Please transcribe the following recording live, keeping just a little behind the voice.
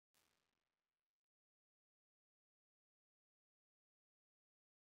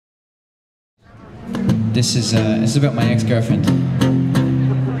This is about my ex-girlfriend.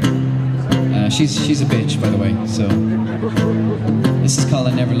 She's a bitch, by the way. So this is called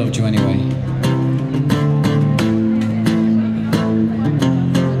 "I Never Loved You Anyway."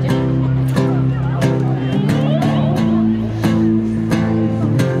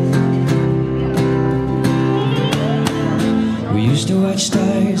 We used to watch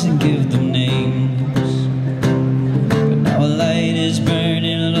stars and give them names, but now a light is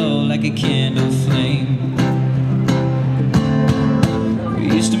burning low like a candle flame.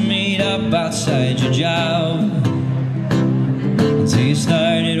 We used to meet up outside your job until you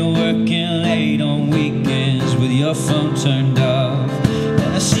started working late on weekends with your phone turned off.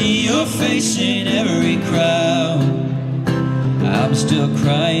 And I see your face in every crowd. I'm still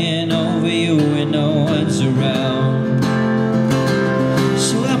crying over you when no one's around.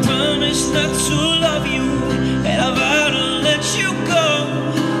 So I promise not to love you, and I vow to let you go.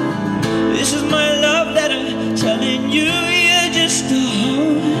 This is my love letter telling you you're just a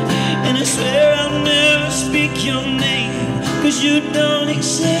hoe. And I swear I'll never speak your name, 'cause you don't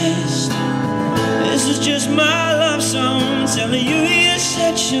exist. This is just my love song telling you you're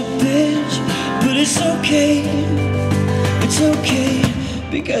such a bitch. But it's okay,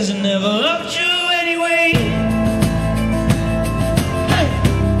 because I never loved you anyway. Hey,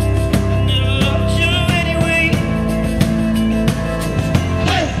 I never loved you anyway.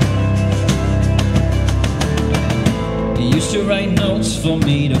 Hey. You used to write notes for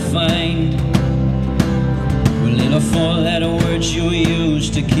me to find, with little four-letter words you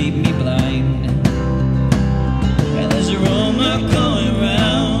used to keep me blind. And there's a rumor going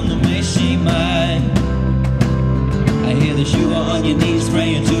round that may seem mine. I hear that you are on your knees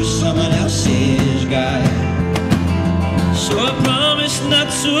praying to someone else's guy. So I promise not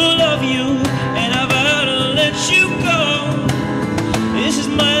to love you, and I vow to let you go. This is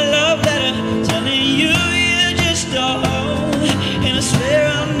my love letter telling you you're just a hoe. And I swear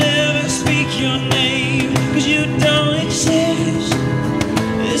I'll never speak your name, 'cause you don't exist.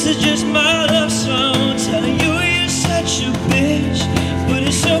 This is just my love song telling you you're such a bitch. But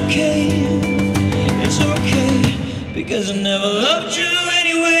it's okay, because I never loved you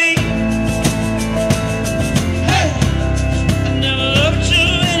anyway. Hey, I never loved you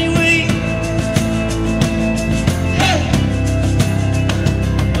anyway. Hey,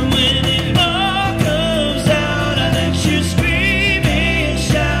 and when it all comes out, I let you scream and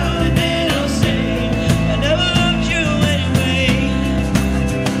shout, and then I'll say I never loved you anyway.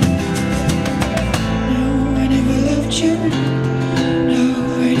 No, I never loved you. No,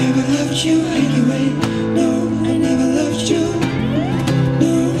 I never loved you anyway. No, I never loved you.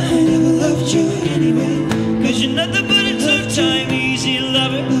 No, I never loved you anyway. 'Cause you're nothing but a two-time easy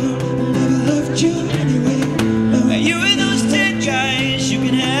lover. No, I never loved you anyway. No. And you and those 10 guys, you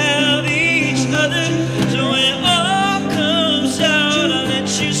can have each other. So when it all comes out, I'll let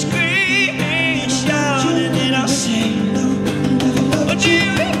you scream and shout, and then I'll say, no, I never loved you. But you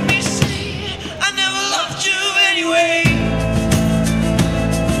hear me say, I never loved you anyway.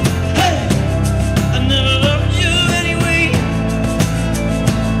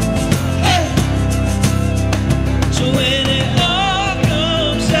 When it all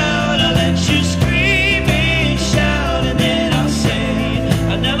comes out, I'll let you scream and shout, and then I'll say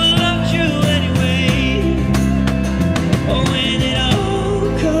I never loved you anyway. Oh, when it all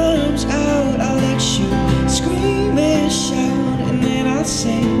comes out, I'll let you scream and shout, and then I'll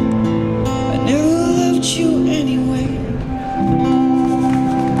say I never loved you